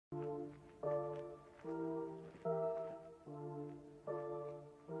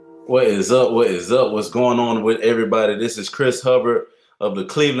What is up? What is up? What's going on with everybody? This is Chris Hubbard of the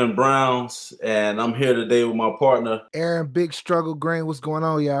Cleveland Browns, and I'm here today with my partner, Aaron Big Struggle Green. What's going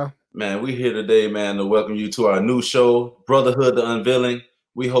on, y'all? Man, we here today, man, to welcome you to our new show, Brotherhood, the Unveiling.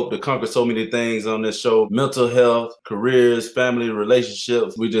 We hope to conquer so many things on this show: mental health, careers, family,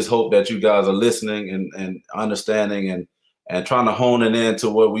 relationships. We just hope that you guys are listening and understanding and trying to hone it into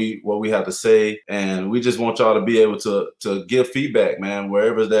what we have to say. And we just want y'all to be able to give feedback, man,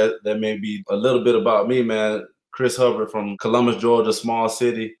 wherever that may be. A little bit about me, man. Chris Hubbard from Columbus, Georgia, small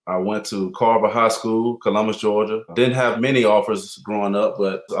city. I went to Carver High School, Columbus, Georgia. Didn't have many offers growing up,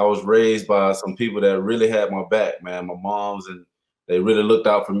 but I was raised by some people that really had my back, man. My moms, and they really looked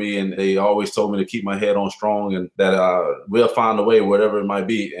out for me, and they always told me to keep my head on strong and that we'll find a way, whatever it might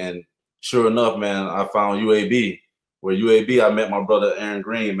be. And sure enough, man, I found UAB. Where UAB, I met my brother Aaron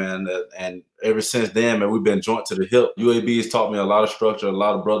Green, man, and ever since then, man, we've been joint to the hip. UAB has taught me a lot of structure, a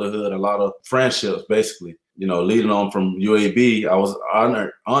lot of brotherhood, a lot of friendships, basically. You know, leading on from UAB, I was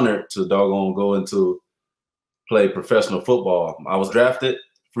honored to doggone go into play professional football. I was drafted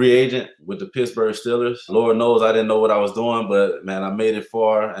free agent with the Pittsburgh Steelers. Lord knows I didn't know what I was doing, but man, I made it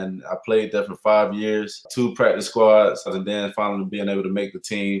far, and I played there for 5 years, 2 practice squads, and then finally being able to make the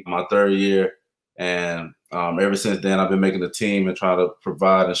team my 3rd year. And ever since then, I've been making the team and trying to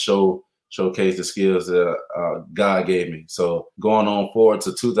provide and showcase the skills that God gave me. So going on forward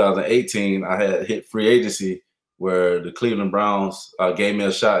to 2018, I had hit free agency where the Cleveland Browns gave me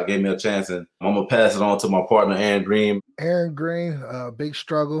a shot, gave me a chance, and I'm going to pass it on to my partner, Aaron Green. Aaron Green, Big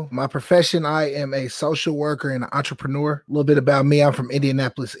Struggle. My profession, I am a social worker and an entrepreneur. A little bit about me, I'm from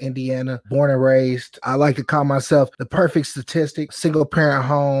Indianapolis, Indiana, born and raised. I like to call myself the perfect statistic, single parent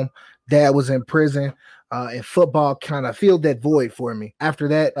home. Dad was in prison. And football kind of filled that void for me. After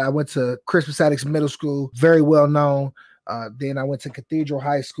that, I went to Christmas Addicts Middle School, very well known. Then I went to Cathedral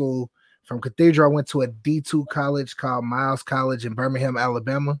High School. From Cathedral, I went to a D2 college called Miles College in Birmingham,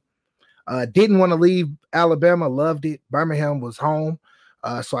 Alabama. Didn't want to leave Alabama, loved it. Birmingham was home.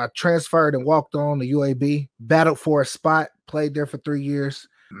 So I transferred and walked on to UAB, battled for a spot, played there for 3 years.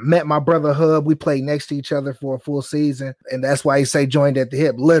 Met my brother Hub. We played next to each other for a full season. And that's why he say joined at the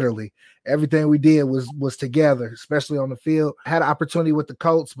hip, literally. Everything we did was together, especially on the field. I had an opportunity with the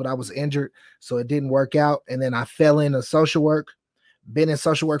Colts, but I was injured, so it didn't work out. And then I fell into social work. Been in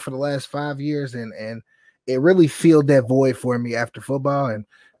social work for the last 5 years, and it really filled that void for me after football. And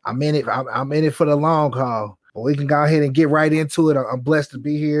I'm in it. I'm in it for the long haul. But we can go ahead and get right into it. I'm blessed to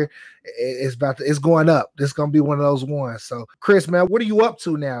be here. It's going up. This is gonna be one of those ones. So, Chris, man, what are you up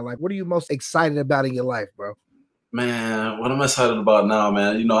to now? Like, what are you most excited about in your life, bro? Man, what I'm excited about now,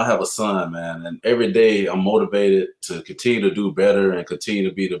 man, you know, I have a son, man, and every day I'm motivated to continue to do better and continue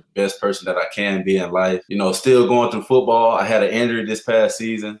to be the best person that I can be in life. You know, still going through football. I had an injury this past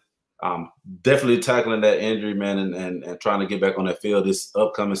season. I'm definitely tackling that injury, man, and trying to get back on that field this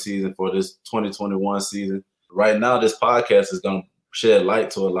upcoming season for this 2021 season. Right now, this podcast is going to shed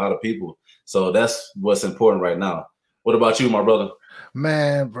light to a lot of people. So that's what's important right now. What about you, my brother?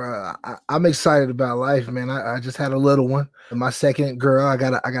 Man, bro, I'm excited about life, man. I just had a little one. My second girl, I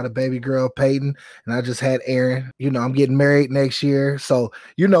got a baby girl, Peyton, and I just had Aaron. You know, I'm getting married next year. So,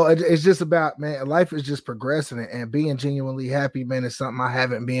 you know, it's just about, man, life is just progressing, and being genuinely happy, man, is something I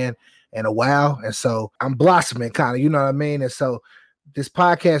haven't been in a while. And so I'm blossoming kind of, you know what I mean? And so this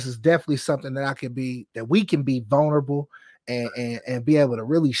podcast is definitely something that we can be vulnerable and be able to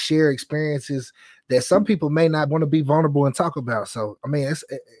really share experiences that some people may not want to be vulnerable and talk about. So, I mean,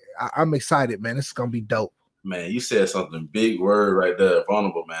 I'm excited, man. It's going to be dope. Man, you said something big word right there,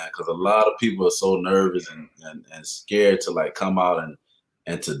 vulnerable, man, because a lot of people are so nervous and scared to like come out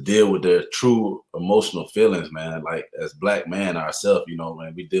and to deal with their true emotional feelings, man. Like as Black men ourselves, you know,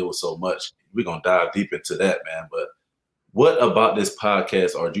 man, we deal with so much. We're going to dive deep into that, man. But what about this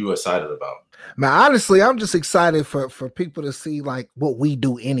podcast are you excited about? Man, honestly, I'm just excited for people to see like what we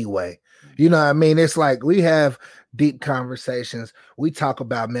do anyway. You know what I mean? It's like we have deep conversations. We talk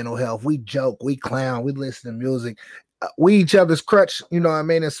about mental health. We joke, we clown, we listen to music. We each other's crutch, you know what I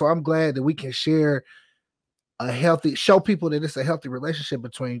mean? And so I'm glad that we can share show people that it's a healthy relationship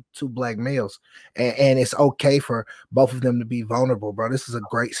between 2 Black males, and it's okay for both of them to be vulnerable, bro. This is a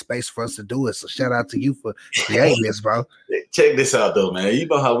great space for us to do it. So shout out to you for creating this, bro. Check this out though, man. You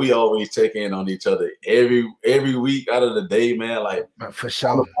know how we always check in on each other every week out of the day, man. Like for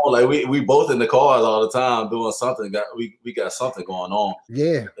sure. Like we both in the cars all the time doing something. We got something going on.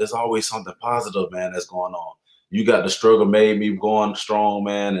 Yeah. There's always something positive, man, that's going on. You got the struggle made me going strong,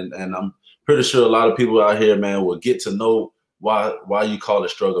 man, and I'm pretty sure a lot of people out here, man, will get to know why you call it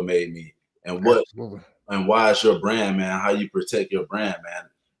struggle made me and what Absolutely. And why it's your brand, man, how you protect your brand, man.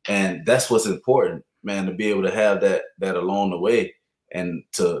 And that's what's important, man, to be able to have that along the way, and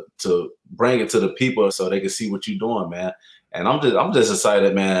to bring it to the people so they can see what you're doing, man. And I'm just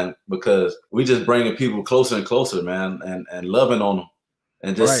excited, man, because we just bringing people closer and closer, man, and loving on them,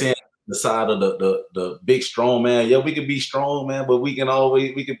 and just seeing the side of the big strong man. Yeah, we could be strong, man, but we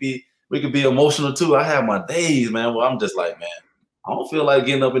could be emotional too. I have my days, man, where I'm just like, man, I don't feel like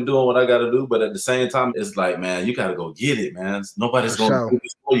getting up and doing what I got to do, but at the same time, it's like, man, you got to go get it, man. Nobody's going to do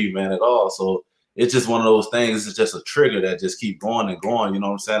this for you, man, at all. So it's just one of those things. It's just a trigger that just keep going and going. You know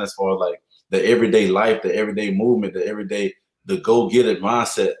what I'm saying? As far as like the everyday life, the everyday movement, the go get it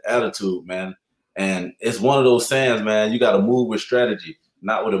mindset, attitude, man. And it's one of those sayings, man. You got to move with strategy,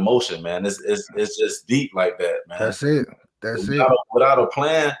 not with emotion, man. It's just deep like that, man. That's it. Without a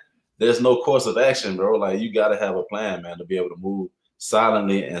plan, there's no course of action, bro. Like, you got to have a plan, man, to be able to move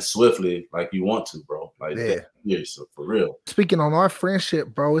silently and swiftly like you want to, bro. Like, yeah, so for real. Speaking on our friendship,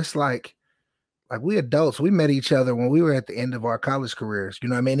 bro, it's like we adults, we met each other when we were at the end of our college careers. You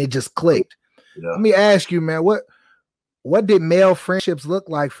know what I mean? It just clicked. Yeah. Let me ask you, man, what did male friendships look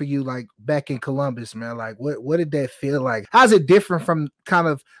like for you, like back in Columbus, man? Like, what did that feel like? How's it different from kind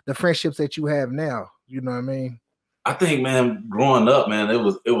of the friendships that you have now? You know what I mean? I think, man, growing up, man,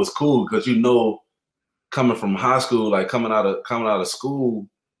 it was cool because, you know, coming from high school, like coming out of school,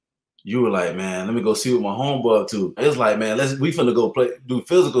 you were like, man, let me go see what my homeboy up to. It's like, man, we finna go do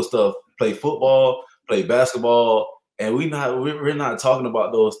physical stuff, play football, play basketball, and we're not talking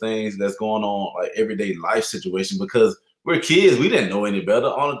about those things that's going on, like everyday life situation, because we're kids. We didn't know any better.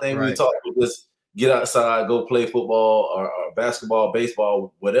 Only thing we talked was just get outside, go play football or basketball,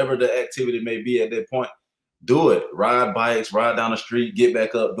 baseball, whatever the activity may be at that point. Do it. Ride bikes, ride down the street, get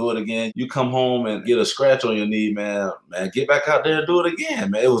back up, do it again. You come home and get a scratch on your knee, man, get back out there and do it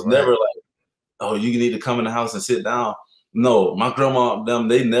again, man. It was never like, oh, you need to come in the house and sit down. No, my grandma,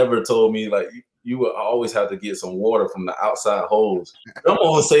 they never told me, like, you would always have to get some water from the outside hose. I'm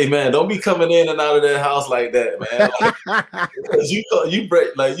gonna say, man, don't be coming in and out of that house like that, man. Like, because you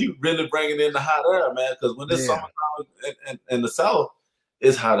really bringing in the hot air, man. Because when it's summertime in the South,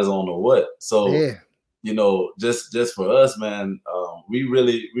 it's hot as on the what. So, you know, just for us, man, we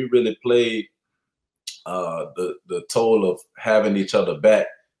really played the toll of having each other back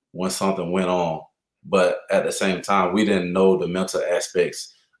when something went on. But at the same time, we didn't know the mental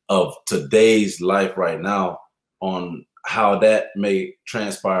aspects of today's life right now on how that may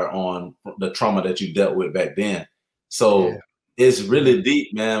transpire on the trauma that you dealt with back then. So it's really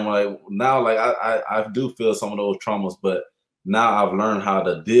deep, man. Like now, like I do feel some of those traumas, but now I've learned how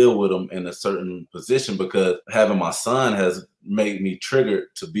to deal with them in a certain position, because having my son has made me triggered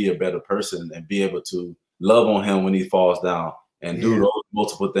to be a better person and be able to love on him when he falls down and do those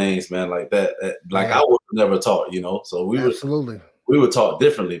multiple things, man, like that. Like I was never taught, you know. So we were taught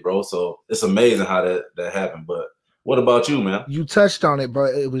differently, bro. So it's amazing how that happened. But what about you, man? You touched on it, bro.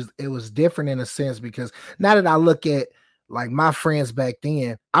 It was different in a sense, because now that I look at like my friends back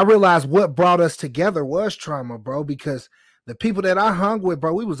then, I realized what brought us together was trauma, bro, because the people that I hung with,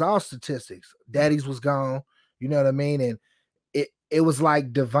 bro, we was all statistics. Daddy's was gone, you know what I mean? And it was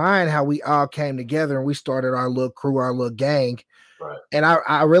like divine how we all came together and we started our little crew, our little gang. Right. And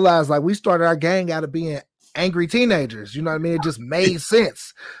I realized, like, we started our gang out of being angry teenagers, you know what I mean? It just made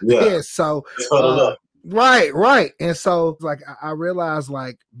sense. So right. And so like I realized,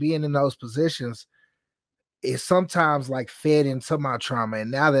 like, being in those positions is sometimes like fed into my trauma.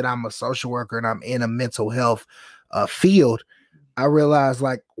 And now that I'm a social worker and I'm in a mental health field, I realized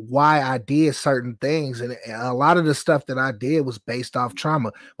like why I did certain things, and a lot of the stuff that I did was based off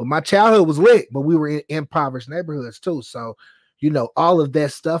trauma. But my childhood was lit, but we were in impoverished neighborhoods too. So, you know, all of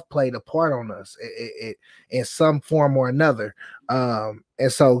that stuff played a part on us in some form or another. And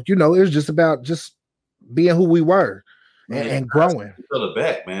so, you know, it was just about just being who we were, man, and growing. Fill it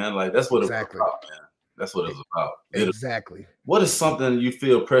back, man. Like that's what it's about, man. That's what it's about. Exactly. What is something you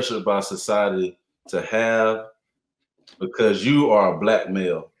feel pressured by society to have because you are a Black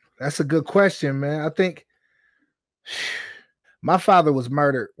male? That's a good question, man. I think my father was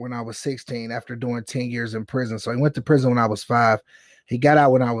murdered when I was 16 after doing 10 years in prison. So he went to prison when I was 5. He got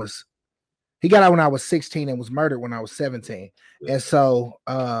out when I was 16 and was murdered when I was 17. And so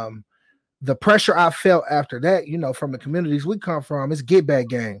the pressure I felt after that, you know, from the communities we come from, it's get back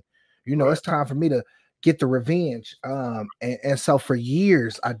game. You know, it's time for me to get the revenge. And so for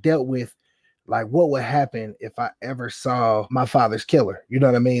years I dealt with like what would happen if I ever saw my father's killer. You know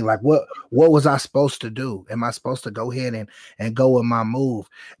what I mean? Like what was I supposed to do? Am I supposed to go ahead and go with my move?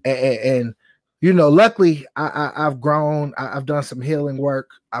 And you know, luckily I've grown. I've done some healing work.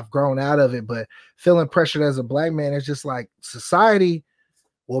 I've grown out of it, but feeling pressured as a Black man is just like society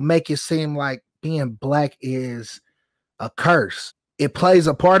will make it seem like being Black is a curse. It plays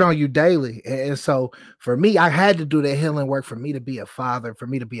a part on you daily. And so for me, I had to do that healing work for me to be a father, for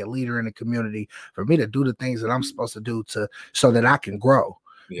me to be a leader in the community, for me to do the things that I'm supposed to do so that I can grow.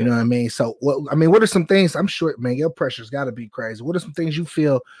 Yeah. You know what I mean? So what are some things, I'm sure, man, your pressure's got to be crazy. What are some things you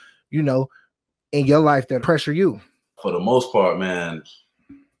feel, you know, in your life that pressure you? For the most part, man,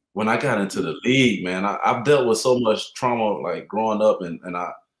 when I got into the league, man, I've dealt with so much trauma, like growing up, and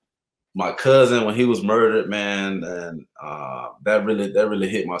my cousin, when he was murdered, man, and that really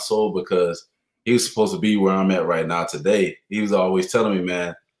hit my soul, because he was supposed to be where I'm at right now today. He was always telling me,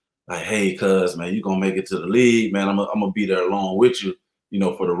 man, like, hey, cuz, man, you gonna make it to the league, man. I'm gonna be there along with you, you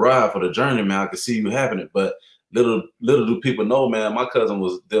know, for the ride, for the journey, man. I can see you having it. But little do people know, man, my cousin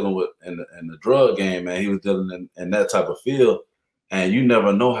was dealing with in the drug game, man. He was dealing in that type of field, and you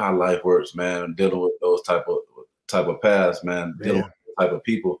never know how life works, man. Dealing with those type of paths, man. Yeah. Dealing with those type of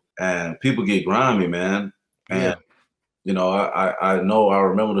people. And people get grimy, man. And, yeah. You know, I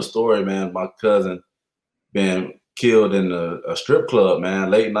remember the story, man. My cousin being killed in a strip club,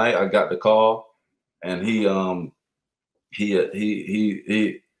 man. Late night, I got the call, and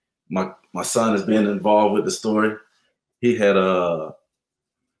my son is being involved with the story. He got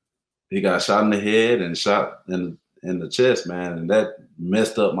shot in the head and shot in the chest, man. And that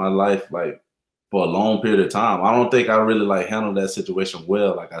messed up my life, like, for a long period of time. I don't think I really like handled that situation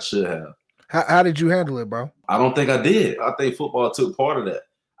well, like I should have. How did you handle it, bro? I don't think I did. I think football took part of that.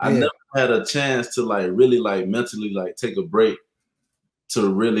 Yeah. I never had a chance to like really like mentally like take a break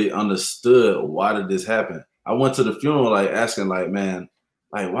to really understood why did this happen. I went to the funeral like asking like, man,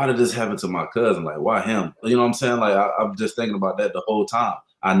 like, why did this happen to my cousin? Like, why him? You know what I'm saying? Like, I'm just thinking about that the whole time.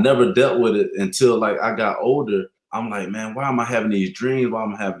 I never dealt with it until like I got older. I'm like, man, why am I having these dreams? Why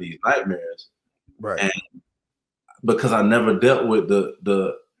am I having these nightmares? Right. And because I never dealt with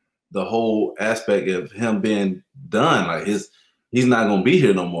the whole aspect of him being done. Like he's not gonna be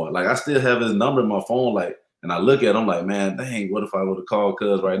here no more. Like I still have his number in my phone. Like, and I look at him like, man, dang, what if I would have called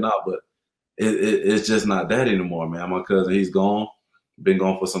cuz right now? But it's just not that anymore, man. My cousin, he's gone, been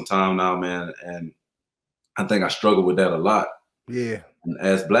gone for some time now, man. And I think I struggle with that a lot. Yeah. And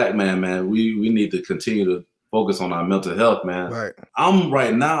as Black man, we need to continue to focus on our mental health, man. Right.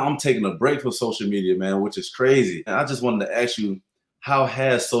 I'm taking a break from social media, man, which is crazy. And I just wanted to ask you, how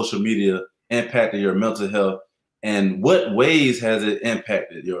has social media impacted your mental health, and what ways has it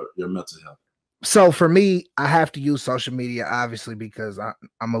impacted your mental health? So for me, I have to use social media, obviously, because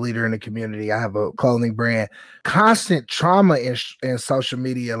I'm a leader in the community. I have a clothing brand. Constant trauma in social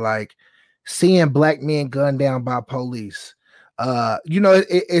media, like seeing Black men gunned down by police. You know,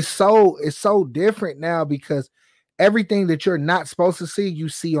 it's so different now, because everything that you're not supposed to see, you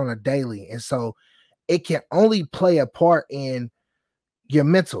see on a daily. And so it can only play a part in your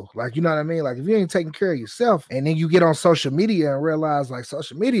mental, like, you know what I mean? Like if you ain't taking care of yourself and then you get on social media and realize like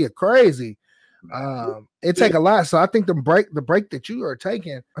social media crazy, it take a lot. So I think the break that you are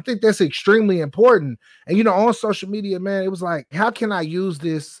taking, I think that's extremely important. And, you know, on social media, man, it was like, how can I use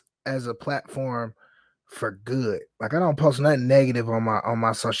this as a platform for good? Like I don't post nothing negative on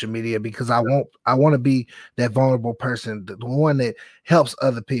my social media, because I want to be that vulnerable person, the one that helps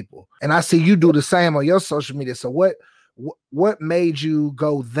other people. And I see you do the same on your social media. So what made you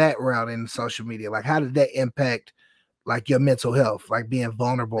go that route in social media? Like how did that impact like your mental health, like being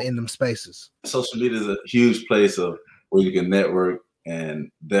vulnerable in them spaces? Social media is a huge place of where you can network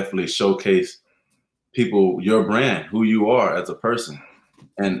and definitely showcase people, your brand, who you are as a person,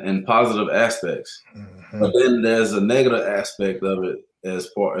 and positive aspects. Mm-hmm. But then there's a negative aspect of it as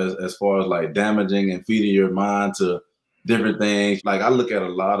far as like damaging and feeding your mind to different things. Like I look at a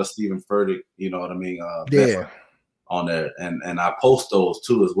lot of Stephen Furtick, you know what I mean? On there, and I post those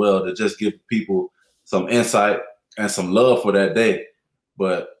too as well, to just give people some insight and some love for that day.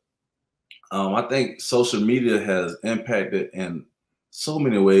 But I think social media has impacted in so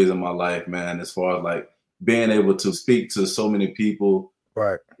many ways in my life, man, as far as like being able to speak to so many people,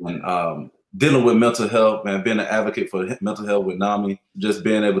 right? And dealing with mental health, man, being an advocate for mental health with NAMI, just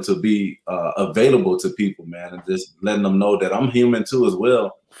being able to be available to people, man, and just letting them know that I'm human too as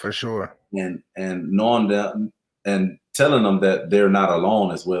well. For sure. And knowing that and telling them that they're not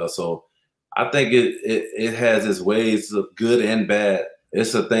alone as well. So I think it has its ways of good and bad.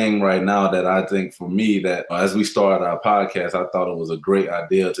 It's a thing right now that I think for me that as we started our podcast, I thought it was a great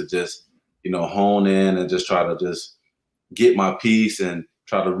idea to just, you know, hone in and just try to just get my piece and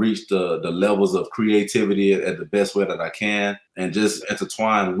try to reach the levels of creativity at the best way that I can, and just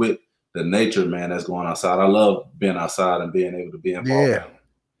intertwine with the nature, man, that's going outside. I love being outside and being able to be involved. Yeah.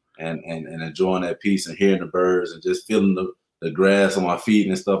 And enjoying that piece and hearing the birds and just feeling the grass on my feet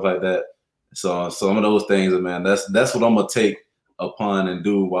and stuff like that. So some of those things, man, that's what I'm gonna take upon and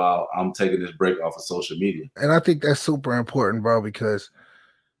do while I'm taking this break off of social media. And I think that's super important, bro, because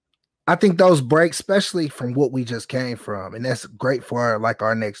I think those breaks, especially from what we just came from, and that's great for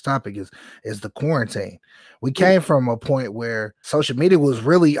our next topic is the quarantine. We came from a point where social media was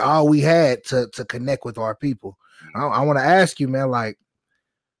really all we had to connect with our people. I want to ask you, man, like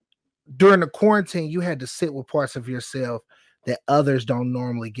during the quarantine, you had to sit with parts of yourself that others don't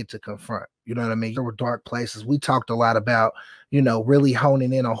normally get to confront. You know what I mean? There were dark places. We talked a lot about, really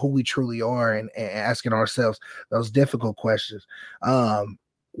honing in on who we truly are and asking ourselves those difficult questions.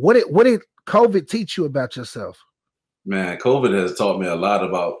 What did COVID teach you about yourself? Man, COVID has taught me a lot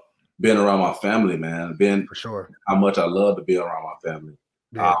about being around my family, man. For sure. How much I love to be around my family.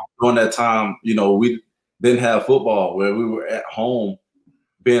 Yeah. During that time, we didn't have football, where we were at home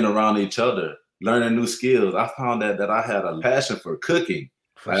being around each other, learning new skills. I found that I had a passion for cooking.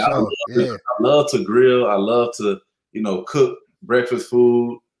 For sure. I love to grill. I love to, cook breakfast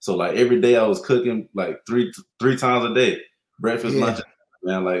food. So like every day I was cooking like three times a day, breakfast, lunch,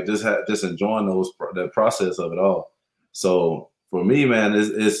 man. Like just enjoying that process of it all. So for me, man,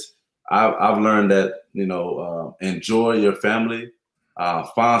 I've learned that enjoy your family,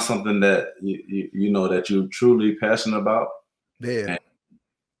 find something that that you're truly passionate about. Yeah.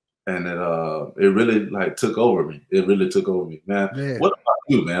 And it really like took over me. It really took over me, man. Yeah. What about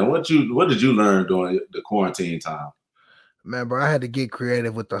you, man? What did you learn during the quarantine time? Man, bro, I had to get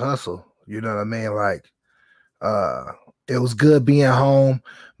creative with the hustle. You know what I mean? Like, it was good being home,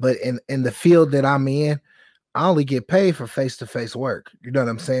 but in the field that I'm in, I only get paid for face-to-face work. You know what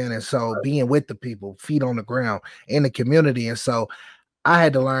I'm saying? And so being with the people, feet on the ground in the community. And so I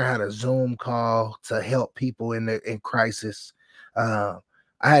had to learn how to Zoom call to help people in crisis. I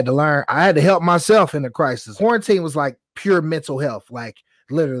had to help myself in the crisis. Quarantine was like pure mental health, like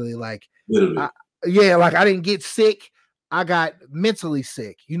literally. Like I didn't get sick. I got mentally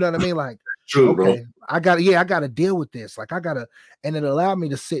sick. You know what I mean? Like, true, okay, bro. I gotta deal with this. Like and it allowed me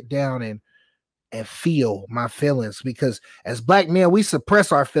to sit down and feel my feelings, because as Black men, we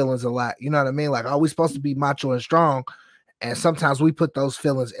suppress our feelings a lot. You know what I mean? Like, we supposed to be macho and strong, and sometimes we put those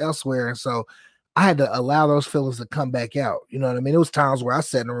feelings elsewhere. And so I had to allow those feelings to come back out. You know what I mean? It was times where I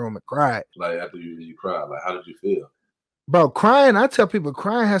sat in the room and cried. Like after you cried, like how did you feel? Bro, crying, I tell people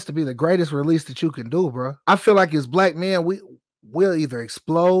crying has to be the greatest release that you can do, bro. I feel like as Black men, we'll either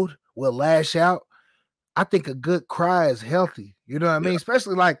explode, we'll lash out. I think a good cry is healthy. You know what I mean?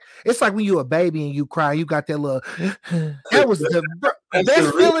 Especially it's like when you're a baby and you cry, you got that little, that was the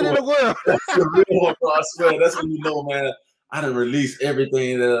best feeling in the world. That's the real one, bro. I swear. That's when you know, man, I done released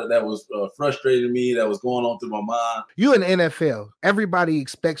everything that was frustrating me, that was going on through my mind. You in the NFL, everybody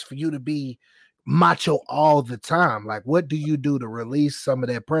expects for you to be macho all the time. Like, what do you do to release some of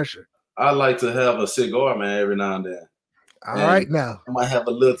that pressure? I like to have a cigar, man, every now and then. All right, now I might have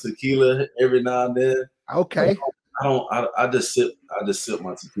a little tequila every now and then. Okay. I just sip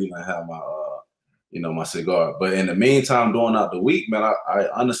my tequila and have my my cigar. But in the meantime, during out the week, man, I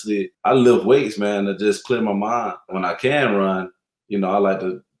honestly lift weights, man, to just clear my mind. When I can run, I like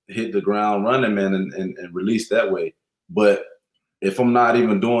to hit the ground running, man, and release that way. But if I'm not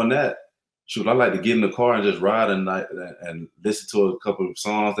even doing that, shoot, I like to get in the car and just ride and listen to a couple of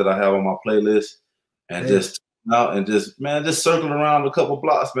songs that I have on my playlist, and just out and just circle around a couple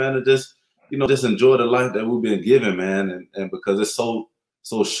blocks, man, and just enjoy the life that we've been given, man, and because it's so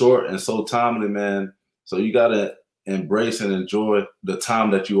short and so timely, man. So you gotta embrace and enjoy the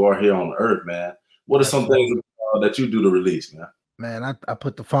time that you are here on earth, man. What are some things that you do to release, man? Man, I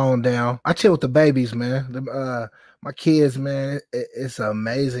put the phone down. I chill with the babies, man. My kids, man, it's an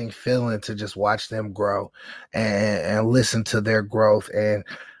amazing feeling to just watch them grow and listen to their growth. And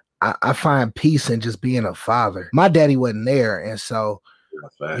I find peace in just being a father. My daddy wasn't there, and so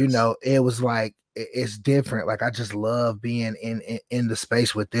it was like it's different. Like, I just love being in the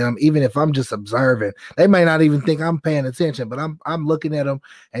space with them, even if I'm just observing. They may not even think I'm paying attention, but I'm looking at them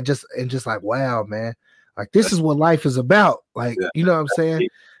and just like, wow, man, like this is what life is about. Like, you know what I'm saying?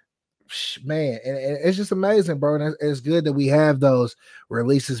 Man, and it's just amazing, bro. And it's good that we have those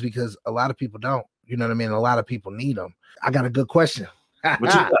releases, because a lot of people don't. You know what I mean? A lot of people need them. I got a good question.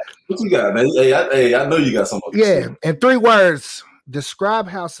 What you got, man? Hey, I know you got something. Yeah, in 3 words, describe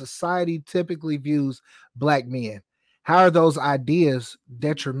how society typically views Black men. How are those ideas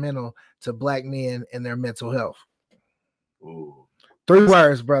detrimental to Black men and their mental health? Ooh. 3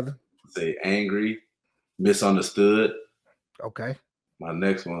 words, brother. Say angry, misunderstood. Okay. My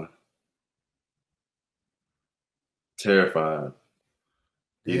next one, terrified.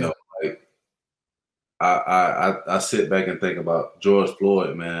 You know, like I sit back and think about George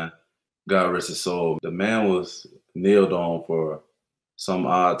Floyd, man. God rest his soul. The man was kneeled on for some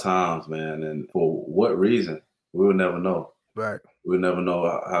odd times, man, and for what reason, we will never know. Right. We'll never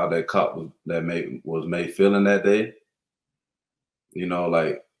know how that cop was made feeling that day. You know,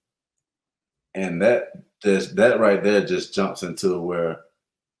 like, and that right there just jumps into where,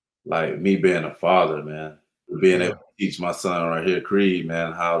 like, me being a father, man, being able to teach my son right here, Creed,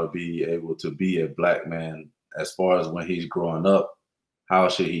 man, how to be able to be a black man as far as when he's growing up, how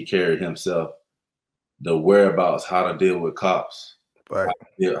should he carry himself, the whereabouts, how to deal with cops, Right.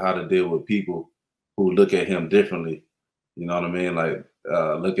 how to deal with people who look at him differently. You know what I mean? Like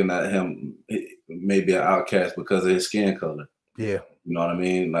looking at him maybe an outcast because of his skin color. Yeah. You know what I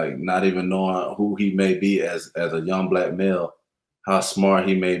mean? Like not even knowing who he may be as a young black male, how smart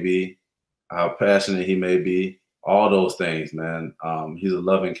he may be, how passionate he may be, all those things, man. He's a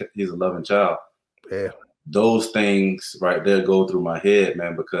loving child. Yeah. Those things right there go through my head,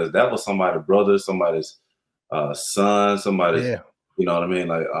 man, because that was somebody's brother, somebody's son, somebody's, you know what I mean,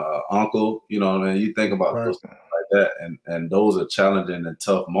 like uncle. You know what I mean? You think about those things like that, and those are challenging and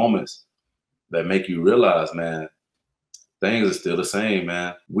tough moments that make you realize, man, things are still the same,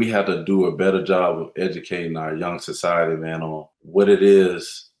 man. We have to do a better job of educating our young society, man, on what it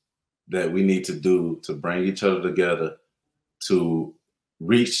is that we need to do to bring each other together to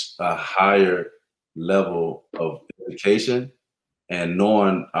reach a higher level of education and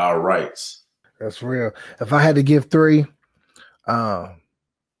knowing our rights. That's real. If I had to give three, I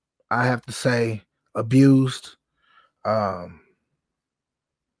have to say abused. I'm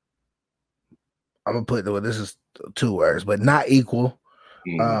gonna put this is 2 words, but not equal.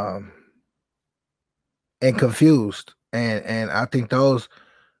 And confused. And I think those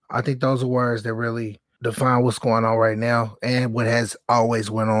are words that really define what's going on right now and what has always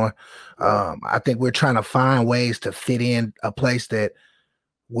went on. I think we're trying to find ways to fit in a place that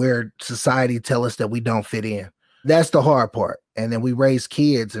where society tell us that we don't fit in. That's the hard part. And then we raise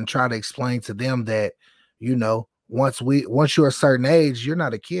kids and try to explain to them that, you know, once you're a certain age, you're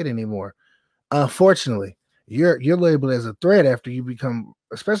not a kid anymore. Unfortunately, you're labeled as a threat after you become,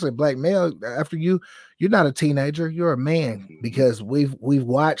 especially a black male, after you're not a teenager, you're a man, because we've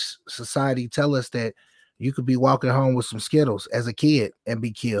watched society tell us that you could be walking home with some Skittles as a kid and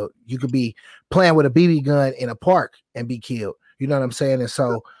be killed. You could be playing with a BB gun in a park and be killed. You know what I'm saying? And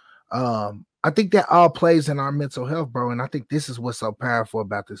so I think that all plays in our mental health, bro. And I think this is what's so powerful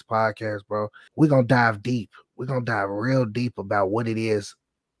about this podcast, bro. We're going to dive deep. We're going to dive real deep about what it is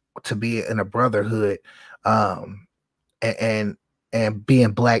to be in a brotherhood, and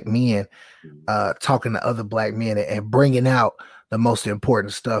being black men, talking to other black men and bringing out the most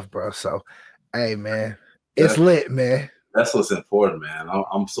important stuff, bro. So, hey, man, it's lit, man. That's what's important, man.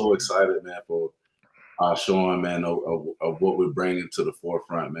 I'm so excited, man, for showing, man, of what we're bringing to the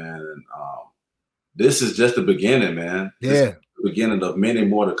forefront, man. And this is just the beginning, man. Yeah, this is the beginning of many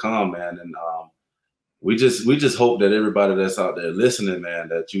more to come, man. And we just hope that everybody that's out there listening, man,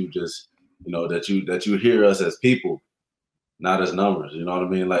 that you just, you know, that you hear us as people, not as numbers. You know what I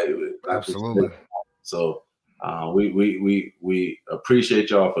mean? Like, absolutely. So we appreciate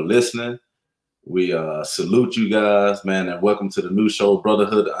y'all for listening. We salute you guys, man, and welcome to the new show,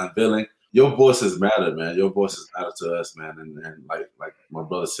 Brotherhood Unveiling. Your voices matter, man. Your voices matter to us, man. And like my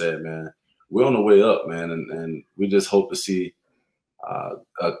brother said, man, we're on the way up, man, and we just hope to see a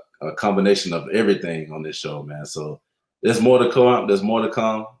combination of everything on this show, man. So there's more to come. There's more to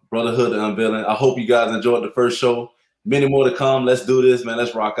come. Brotherhood Unveiling. I hope you guys enjoyed the first show. Many more to come. Let's do this, man.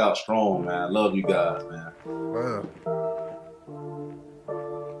 Let's rock out strong, man. Love you guys, man. Wow.